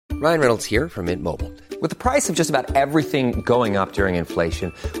Ryan Reynolds here from Mint Mobile. With the price of just about everything going up during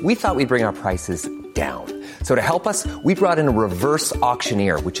inflation, we thought we'd bring our prices down. So to help us, we brought in a reverse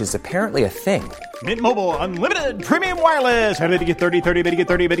auctioneer, which is apparently a thing. Mint Mobile Unlimited Premium Wireless. How to get 30, 30, bit to get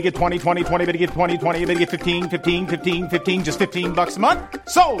 30, bit to get 20, 20, 20, bit to get 20, 20, bit to get 15, 15, 15, 15, just $15 a month?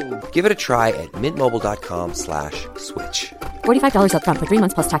 Sold! Give it a try at mintmobile.com/switch. $45 up front for 3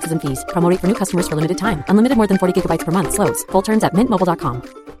 months plus taxes and fees. Promo rate for new customers for limited time. Unlimited more than 40 gigabytes per month. Slows full terms at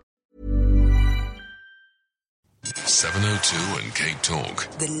mintmobile.com. 702 and Cape Talk.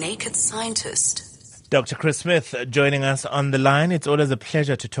 The Naked Scientist. Dr. Chris Smith joining us on the line. It's always a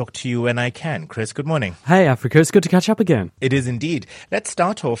pleasure to talk to you when I can. Chris, good morning. Hey, Africa. It's good to catch up again. It is indeed. Let's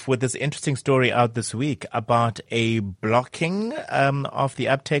start off with this interesting story out this week about a blocking of the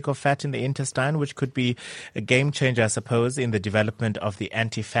uptake of fat in the intestine, which could be a game changer, I suppose, in the development of the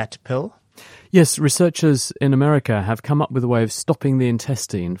anti-fat pill. Yes, researchers in America have come up with a way of stopping the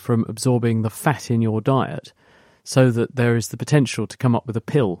intestine from absorbing the fat in your diet, so that there is the potential to come up with a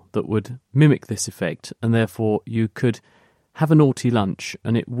pill that would mimic this effect, and therefore you could have a naughty lunch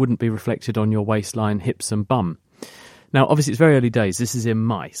and it wouldn't be reflected on your waistline, hips and bum. Now, obviously, it's very early days. This is in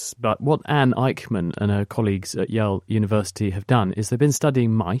mice. But what Anne Eichmann and her colleagues at Yale University have done is they've been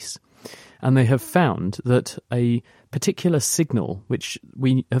studying mice, and they have found that a particular signal, which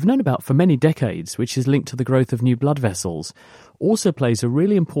we have known about for many decades, which is linked to the growth of new blood vessels, also plays a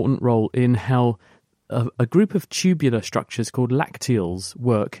really important role in how a group of tubular structures called lacteals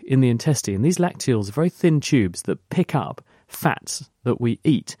work in the intestine. These lacteals are very thin tubes that pick up fats that we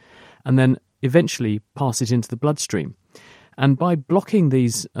eat and then eventually pass it into the bloodstream. And by blocking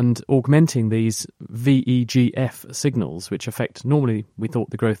these and augmenting these VEGF signals, which affect, normally we thought,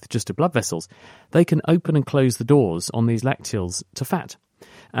 the growth just of blood vessels, they can open and close the doors on these lacteals to fat.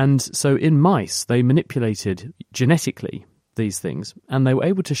 And so in mice, they manipulated genetically these things, and they were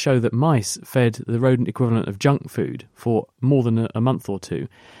able to show that mice fed the rodent equivalent of junk food for more than a month or two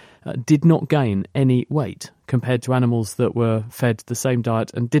did not gain any weight compared to animals that were fed the same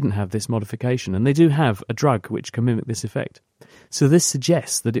diet and didn't have this modification. And they do have a drug which can mimic this effect. So this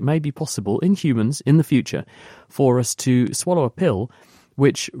suggests that it may be possible in humans in the future for us to swallow a pill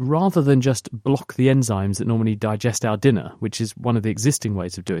which, rather than just block the enzymes that normally digest our dinner, which is one of the existing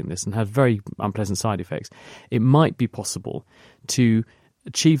ways of doing this and has very unpleasant side effects, it might be possible to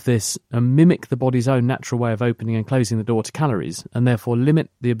achieve this and mimic the body's own natural way of opening and closing the door to calories, and therefore limit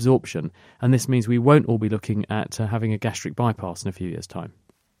the absorption. And this means we won't all be looking at having a gastric bypass in a few years' time.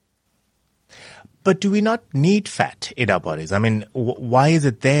 But do we not need fat in our bodies? I mean, why is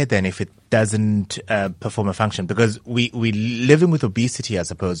it there then if it doesn't perform a function? Because we're living with obesity, I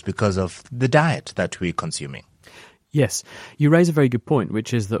suppose, because of the diet that we're consuming. Yes, you raise a very good point,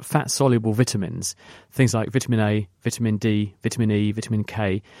 which is that fat-soluble vitamins, things like vitamin A, vitamin D, vitamin E, vitamin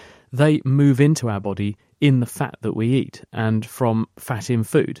K, they move into our body in the fat that we eat and from fat in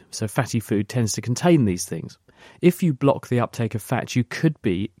food. So fatty food tends to contain these things. If you block the uptake of fat, you could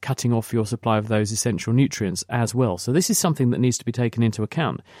be cutting off your supply of those essential nutrients as well. So this is something that needs to be taken into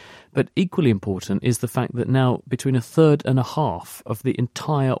account. But equally important is the fact that now between a third and a half of the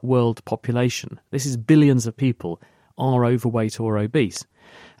entire world population, this is billions of people, are overweight or obese.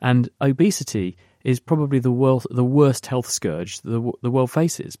 And obesity is probably the worst health scourge the world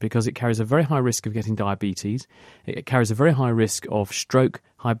faces, because it carries a very high risk of getting diabetes, it carries a very high risk of stroke,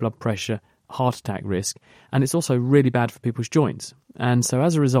 high blood pressure, heart attack risk, and it's also really bad for people's joints. And so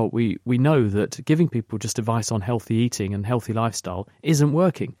as a result, we know that giving people just advice on healthy eating and healthy lifestyle isn't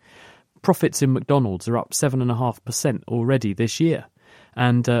working. Profits in McDonald's are up 7.5% already this year.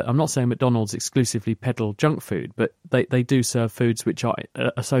 And I'm not saying McDonald's exclusively peddle junk food, but they do serve foods which are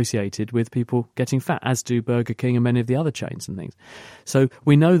associated with people getting fat, as do Burger King and many of the other chains and things. So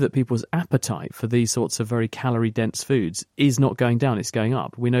we know that people's appetite for these sorts of very calorie-dense foods is not going down, it's going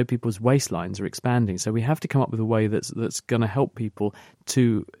up. We know people's waistlines are expanding, so we have to come up with a way that's going to help people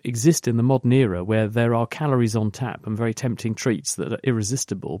to exist in the modern era where there are calories on tap and very tempting treats that are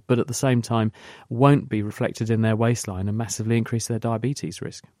irresistible, but at the same time won't be reflected in their waistline and massively increase their diabetes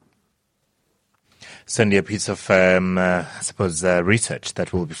risk. Certainly a piece of, research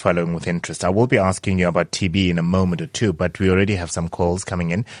that we'll be following with interest. I will be asking you about TB in a moment or two, but we already have some calls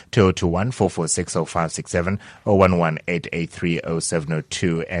coming in. 2021-446-0567 or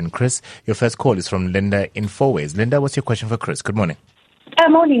 118830702. And Chris, your first call is from Linda in Fourways. Linda, what's your question for Chris? Good morning.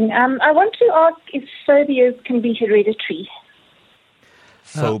 Morning. I want to ask if phobias can be hereditary.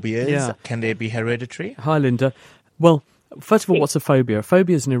 Phobias, can they be hereditary? Hi, Linda. Well, first of all, what's a phobia? A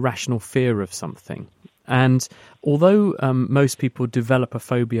phobia is an irrational fear of something. And although most people develop a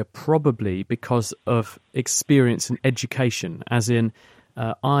phobia probably because of experience and education, as in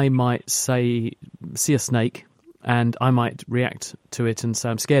I might see a snake and I might react to it and say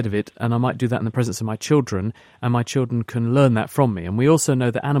I'm scared of it, and I might do that in the presence of my children, and my children can learn that from me. And we also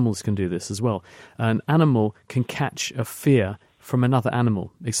know that animals can do this as well. An animal can catch a fear from another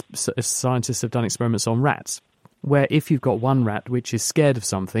animal. Scientists have done experiments on rats, where if you've got one rat which is scared of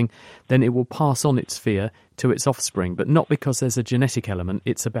something, then it will pass on its fear to its offspring, but not because there's a genetic element.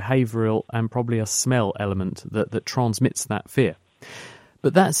 It's a behavioural and probably a smell element that transmits that fear.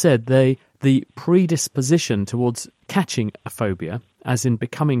 But that said, the predisposition towards catching a phobia, as in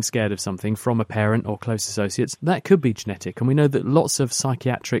becoming scared of something from a parent or close associates, that could be genetic. And we know that lots of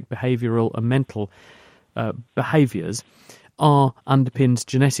psychiatric, behavioural and mental behaviours are underpinned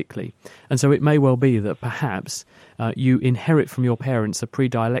genetically. And so it may well be that perhaps you inherit from your parents a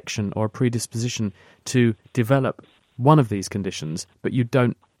predilection or a predisposition to develop one of these conditions, but you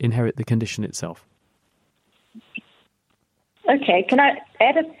don't inherit the condition itself. Okay, can I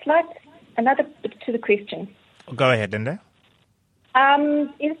add another bit to the question? Go ahead, Linda. What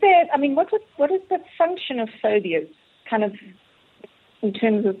is the function of phobias, kind of in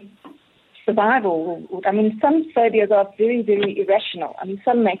terms of survival? I mean, some phobias are very, very irrational. I mean,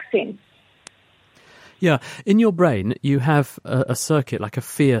 some make sense. Yeah, in your brain you have a circuit, like a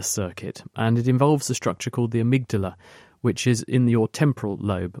fear circuit, and it involves a structure called the amygdala, which is in your temporal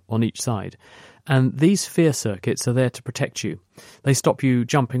lobe on each side. And these fear circuits are there to protect you. They stop you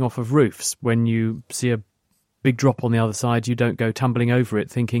jumping off of roofs. When you see a big drop on the other side, you don't go tumbling over it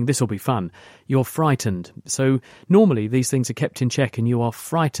thinking, this will be fun. You're frightened. So normally these things are kept in check and you are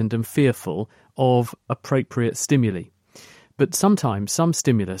frightened and fearful of appropriate stimuli. But sometimes some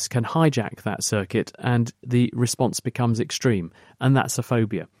stimulus can hijack that circuit and the response becomes extreme, and that's a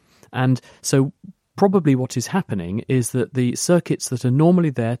phobia. And so probably what is happening is that the circuits that are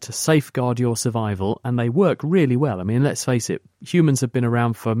normally there to safeguard your survival, and they work really well. I mean, let's face it, humans have been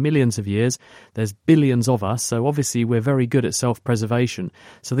around for millions of years. There's billions of us, so obviously we're very good at self-preservation.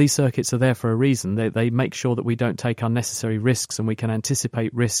 So these circuits are there for a reason. They make sure that we don't take unnecessary risks and we can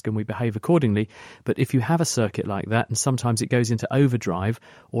anticipate risk and we behave accordingly. But if you have a circuit like that, and sometimes it goes into overdrive,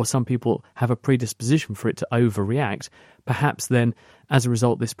 or some people have a predisposition for it to overreact, perhaps then, as a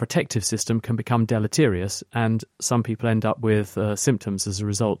result, this protective system can become deleterious, and some people end up with symptoms as a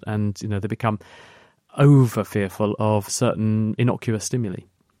result, and they become over fearful of certain innocuous stimuli.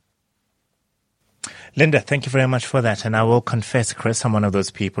 Linda, thank you very much for that. And I will confess, Chris, I'm one of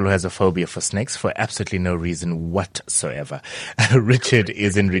those people who has a phobia for snakes for absolutely no reason whatsoever. Richard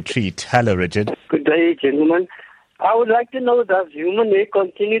is in retreat. Hello, Richard. Good day, gentlemen. I would like to know, does human hair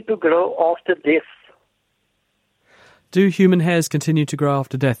continue to grow after death? Do human hairs continue to grow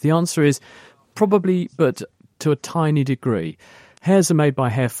after death? The answer is probably, but to a tiny degree. Hairs are made by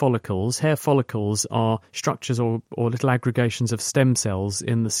hair follicles. Hair follicles are structures or little aggregations of stem cells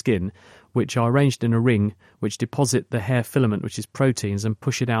in the skin, which are arranged in a ring, which deposit the hair filament, which is proteins, and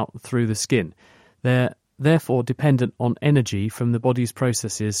push it out through the skin. They're therefore dependent on energy from the body's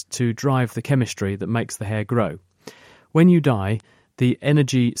processes to drive the chemistry that makes the hair grow. When you die, the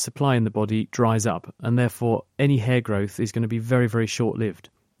energy supply in the body dries up, and therefore any hair growth is going to be very, very short-lived.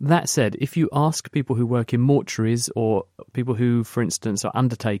 That said, if you ask people who work in mortuaries or people who, for instance, are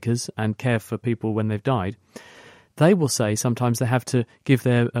undertakers and care for people when they've died, they will say sometimes they have to give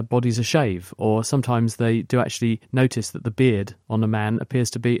their bodies a shave, or sometimes they do actually notice that the beard on a man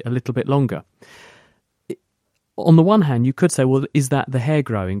appears to be a little bit longer. On the one hand, you could say, well, is that the hair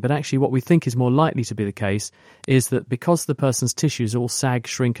growing? But actually what we think is more likely to be the case is that because the person's tissues all sag,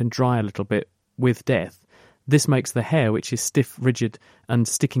 shrink and dry a little bit with death, this makes the hair, which is stiff, rigid and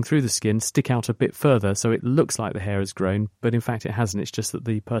sticking through the skin, stick out a bit further, so it looks like the hair has grown, but in fact it hasn't. It's just that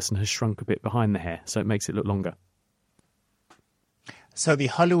the person has shrunk a bit behind the hair, so it makes it look longer. So the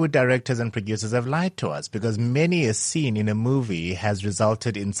Hollywood directors and producers have lied to us, because many a scene in a movie has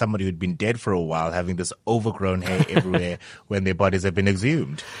resulted in somebody who'd been dead for a while having this overgrown hair everywhere when their bodies have been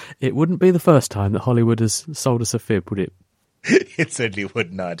exhumed. It wouldn't be the first time that Hollywood has sold us a fib, would it? It certainly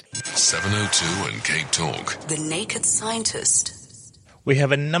would not. 702 and Cape Talk. The Naked Scientist. We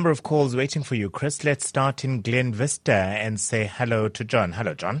have a number of calls waiting for you, Chris. Let's start in Glen Vista and say hello to John.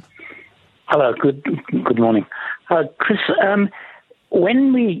 Hello, John. Hello, good morning. Chris,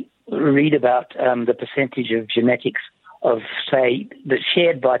 when we read about the percentage of genetics of, say, that's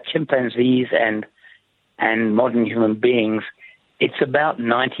shared by chimpanzees and modern human beings, it's about between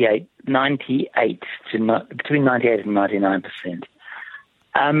 98 and 99%.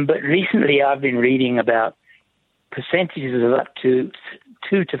 But recently I've been reading about percentages of up to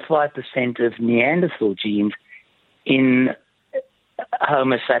 2 to 5% of Neanderthal genes in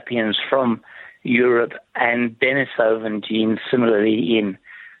Homo sapiens from Europe and Denisovan genes similarly in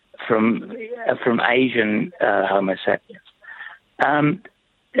from Asian Homo sapiens.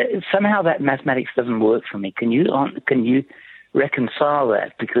 Somehow that mathematics doesn't work for me. Can you reconcile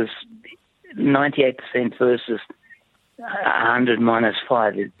that? Because 98% versus 100 minus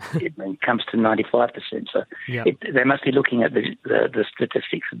 5, it comes to 95%. So they must be looking at the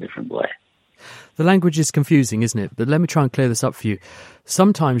statistics a different way. The language is confusing, isn't it? But let me try and clear this up for you.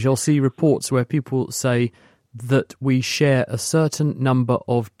 Sometimes you'll see reports where people say that we share a certain number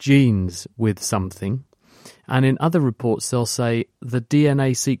of genes with something, and in other reports they'll say the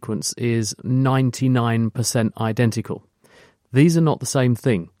DNA sequence is 99% identical. These are not the same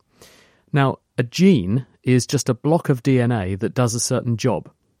thing. Now, a gene is just a block of DNA that does a certain job.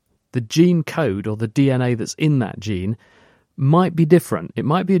 The gene code, or the DNA that's in that gene, might be different. It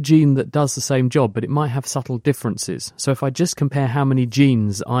might be a gene that does the same job, but it might have subtle differences. So if I just compare how many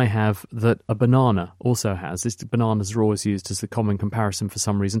genes I have that a banana also has, bananas are always used as the common comparison for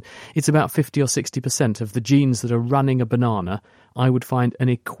some reason, it's about 50 or 60% of the genes that are running a banana, I would find an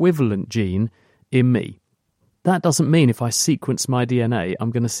equivalent gene in me. That doesn't mean if I sequence my DNA,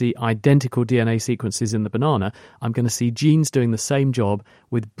 I'm going to see identical DNA sequences in the banana. I'm going to see genes doing the same job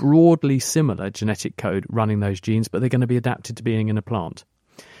with broadly similar genetic code running those genes, but they're going to be adapted to being in a plant.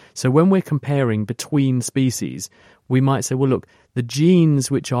 So when we're comparing between species, we might say, well, look, the genes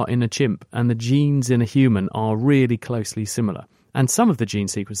which are in a chimp and the genes in a human are really closely similar. And some of the gene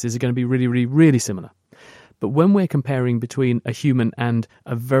sequences are going to be really, really, really similar. But when we're comparing between a human and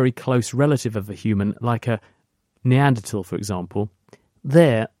a very close relative of a human, like a Neanderthal, for example,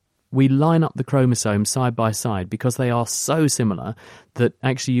 there we line up the chromosomes side by side because they are so similar that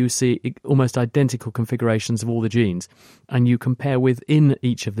actually you see almost identical configurations of all the genes, and you compare within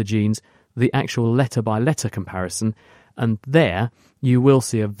each of the genes the actual letter by letter comparison, and there you will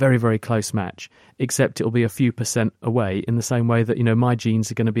see a very, very close match, except it'll be a few percent away, in the same way that, my genes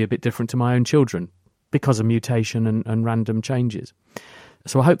are going to be a bit different to my own children because of mutation and random changes.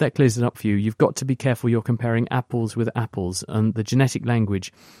 So I hope that clears it up for you. You've got to be careful you're comparing apples with apples, and the genetic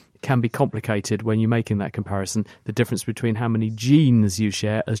language can be complicated when you're making that comparison. The difference between how many genes you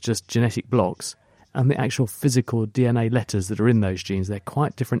share as just genetic blocks and the actual physical DNA letters that are in those genes. They're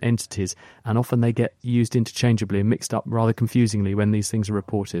quite different entities, and often they get used interchangeably and mixed up rather confusingly when these things are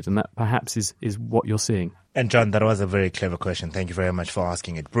reported, and that perhaps is what you're seeing. And John, that was a very clever question. Thank you very much for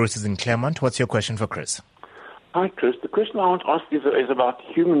asking it. Bruce is in Claremont. What's your question for Chris? Hi, Chris. The question I want to ask you is about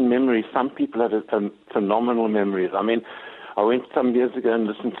human memory. Some people have phenomenal memories. I mean, I went some years ago and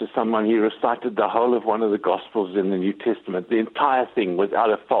listened to someone. He recited the whole of one of the Gospels in the New Testament, the entire thing without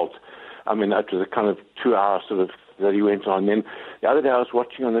a fault. I mean, that was a kind of 2-hour sort of that he went on. Then the other day I was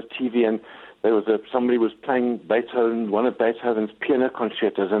watching on the TV, and there was somebody was playing Beethoven, one of Beethoven's piano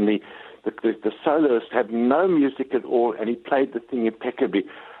concertos, and the soloist had no music at all, and he played the thing impeccably.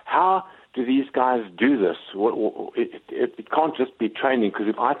 How do these guys do this? It can't just be training, because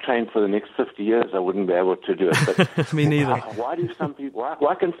if I trained for the next 50 years, I wouldn't be able to do it. But me neither. Why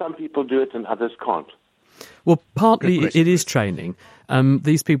can some people do it and others can't? Well, partly it is training.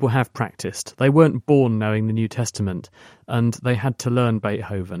 These people have practiced. They weren't born knowing the New Testament, and they had to learn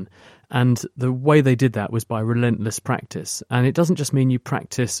Beethoven. And the way they did that was by relentless practice. And it doesn't just mean you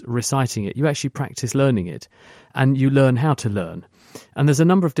practice reciting it. You actually practice learning it, and you learn how to learn. And there's a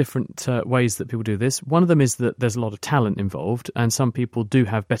number of different ways that people do this. One of them is that there's a lot of talent involved, and some people do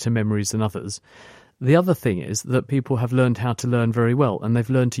have better memories than others. The other thing is that people have learned how to learn very well, and they've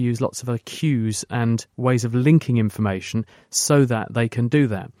learned to use lots of cues and ways of linking information so that they can do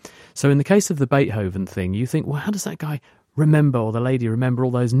that. So in the case of the Beethoven thing, you think, well, how does that guy remember, or the lady remember,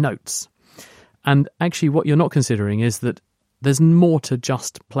 all those notes? And actually what you're not considering is that there's more to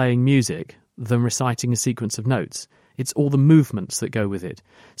just playing music than reciting a sequence of notes. It's all the movements that go with it.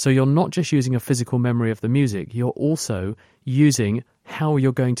 So you're not just using a physical memory of the music, you're also using how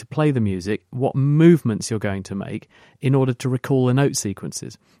you're going to play the music, what movements you're going to make in order to recall the note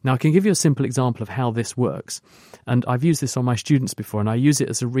sequences. Now, I can give you a simple example of how this works. And I've used this on my students before, and I use it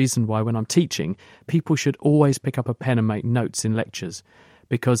as a reason why when I'm teaching, people should always pick up a pen and make notes in lectures.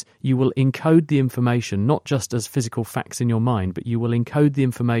 Because you will encode the information not just as physical facts in your mind, but you will encode the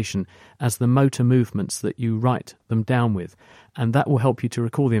information as the motor movements that you write them down with. And that will help you to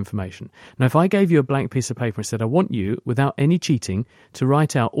recall the information. Now, if I gave you a blank piece of paper and said, I want you, without any cheating, to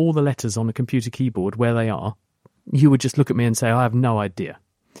write out all the letters on a computer keyboard where they are, you would just look at me and say, I have no idea.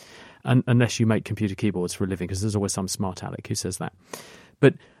 Unless you make computer keyboards for a living, because there's always some smart aleck who says that.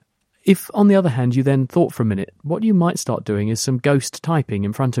 But If, on the other hand, you then thought for a minute, what you might start doing is some ghost typing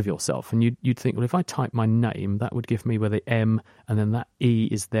in front of yourself. And you'd think, well, if I type my name, that would give me where the M and then that E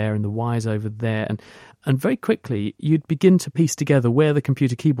is there and the Y is over there. And very quickly, you'd begin to piece together where the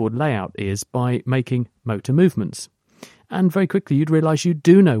computer keyboard layout is by making motor movements. And very quickly, you'd realise you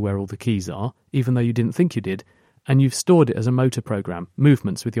do know where all the keys are, even though you didn't think you did. And you've stored it as a motor program,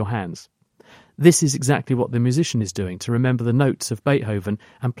 movements with your hands. This is exactly what the musician is doing, to remember the notes of Beethoven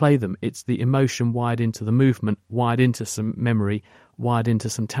and play them. It's the emotion wired into the movement, wired into some memory, wired into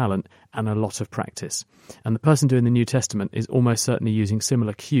some talent, and a lot of practice. And the person doing the New Testament is almost certainly using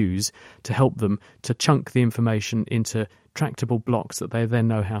similar cues to help them to chunk the information into tractable blocks that they then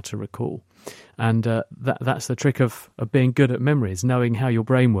know how to recall. And that's the trick of being good at memory, is knowing how your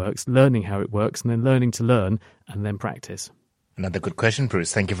brain works, learning how it works, and then learning to learn, and then practice. Another good question,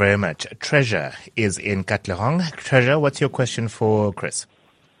 Bruce. Thank you very much. Treasure is in Katlehong. Treasure, what's your question for Chris?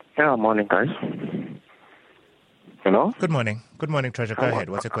 Yeah, morning, guys. Hello? Good morning. Good morning, Treasure. Go ahead.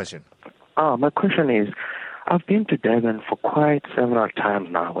 What's your question? My question is, I've been to Durban for quite several times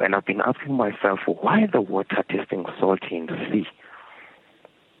now, and I've been asking myself, why the water tasting salty in the sea?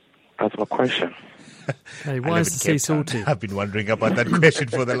 That's my question. Hey, why is the sea salty? I've been wondering about that question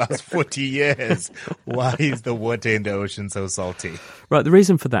for the last 40 years. Why is the water in the ocean so salty? Right, the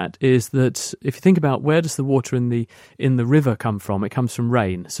reason for that is that if you think about where does the water in the river come from, it comes from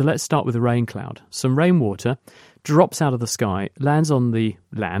rain. So let's start with a rain cloud. Some rainwater drops out of the sky, lands on the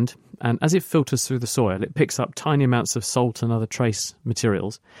land, and as it filters through the soil, it picks up tiny amounts of salt and other trace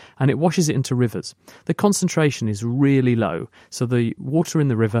materials, and it washes it into rivers. The concentration is really low, so the water in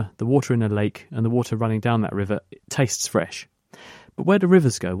the river, the water in a lake, and the water running down that river, it tastes fresh. But where do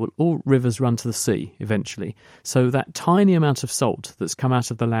rivers go? Well, all rivers run to the sea eventually, so that tiny amount of salt that's come out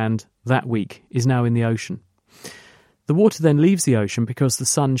of the land that week is now in the ocean. The water then leaves the ocean because the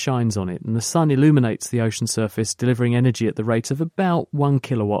sun shines on it, and the sun illuminates the ocean surface, delivering energy at the rate of about 1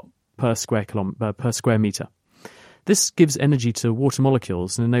 kilowatt per square metre. This gives energy to water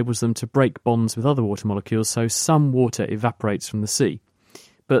molecules and enables them to break bonds with other water molecules, so some water evaporates from the sea.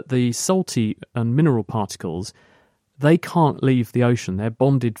 But the salty and mineral particles, they can't leave the ocean. They're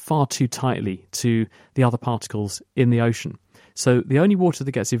bonded far too tightly to the other particles in the ocean. So the only water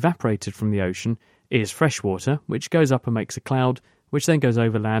that gets evaporated from the ocean is fresh water, which goes up and makes a cloud, which then goes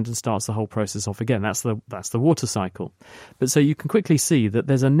over land and starts the whole process off again. That's the water cycle. But so you can quickly see that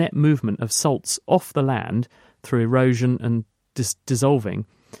there's a net movement of salts off the land through erosion and dissolving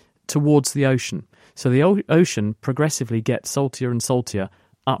towards the ocean. So the ocean progressively gets saltier and saltier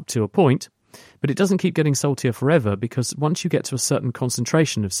up to a point, but it doesn't keep getting saltier forever, because once you get to a certain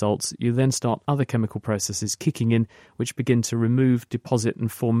concentration of salts, you then start other chemical processes kicking in, which begin to remove, deposit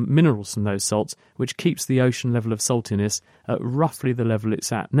and form minerals from those salts, which keeps the ocean level of saltiness at roughly the level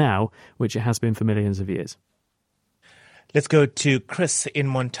it's at now, which it has been for millions of years. Let's go to Chris in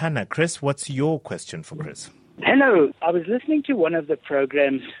Montana. Chris, what's your question for Chris? Hello. I was listening to one of the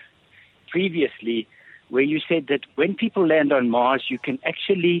programs previously where you said that when people land on Mars, you can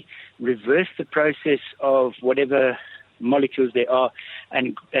actually reverse the process of whatever molecules there are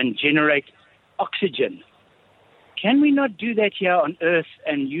and generate oxygen. Can we not do that here on Earth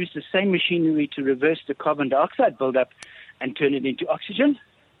and use the same machinery to reverse the carbon dioxide buildup and turn it into oxygen?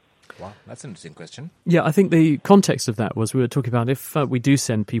 Wow, that's an interesting question. Yeah, I think the context of that was we were talking about if we do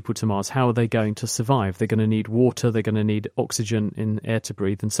send people to Mars, how are they going to survive? They're going to need water, they're going to need oxygen in air to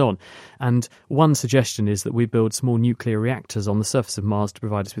breathe and so on. And one suggestion is that we build small nuclear reactors on the surface of Mars to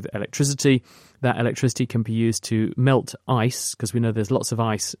provide us with electricity. That electricity can be used to melt ice, because we know there's lots of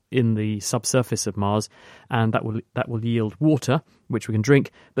ice in the subsurface of Mars, and that will yield water, which we can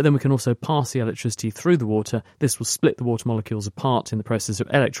drink, but then we can also pass the electricity through the water. This will split the water molecules apart in the process of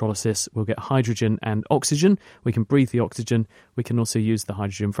electrolysis. We'll get hydrogen and oxygen. We can breathe the oxygen. We can also use the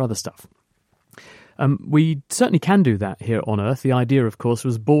hydrogen for other stuff. We certainly can do that here on Earth. The idea, of course,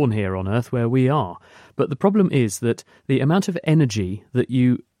 was born here on Earth where we are. But the problem is that the amount of energy that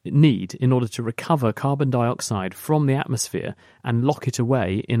you need in order to recover carbon dioxide from the atmosphere and lock it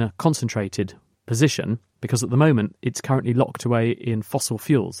away in a concentrated position, because at the moment it's currently locked away in fossil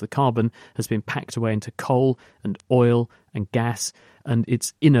fuels. The carbon has been packed away into coal and oil and gas, and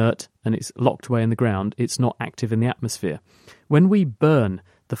it's inert and it's locked away in the ground. It's not active in the atmosphere. When we burn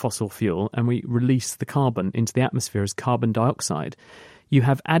the fossil fuel and we release the carbon into the atmosphere as carbon dioxide, you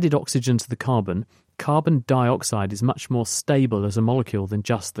have added oxygen to the carbon. Carbon dioxide is much more stable as a molecule than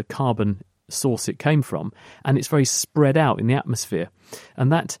just the carbon source it came from, and it's very spread out in the atmosphere.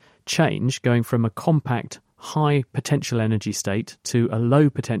 And that change, going from a compact, high potential energy state to a low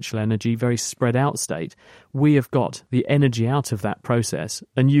potential energy, very spread out state, we have got the energy out of that process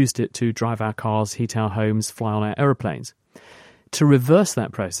and used it to drive our cars, heat our homes, fly on our aeroplanes. To reverse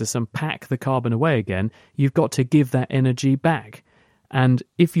that process and pack the carbon away again, you've got to give that energy back. And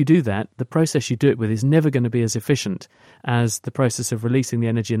if you do that, the process you do it with is never going to be as efficient as the process of releasing the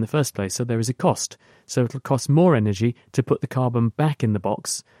energy in the first place. So there is a cost. So it'll cost more energy to put the carbon back in the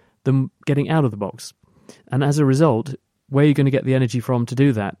box than getting out of the box. And as a result, where are you going to get the energy from to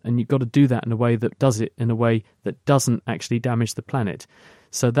do that? And you've got to do that in a way that does it in a way that doesn't actually damage the planet.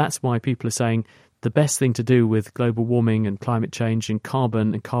 So that's why people are saying the best thing to do with global warming and climate change and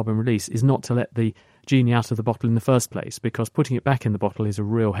carbon release is not to let the genie out of the bottle in the first place, because putting it back in the bottle is a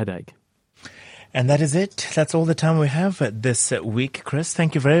real headache. And that is it. That's all the time we have this week. Chris,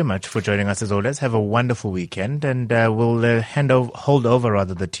 thank you very much for joining us as always. Have a wonderful weekend, and we'll hold over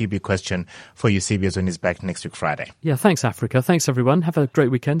the TB question for Eusebius when he's back next week, Friday. Yeah, thanks, Africa. Thanks, everyone. Have a great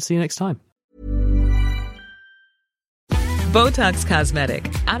weekend. See you next time. Botox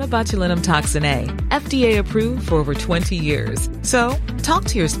Cosmetic, out of botulinum toxin A, FDA approved for over 20 years. So, talk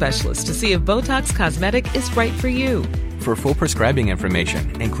to your specialist to see if Botox Cosmetic is right for you. For full prescribing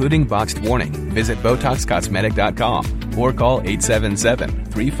information, including boxed warning, visit BotoxCosmetic.com or call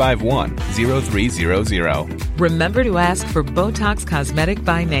 877-351-0300. Remember to ask for Botox Cosmetic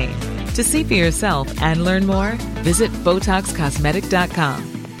by name. To see for yourself and learn more, visit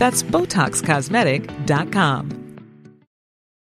BotoxCosmetic.com. That's BotoxCosmetic.com.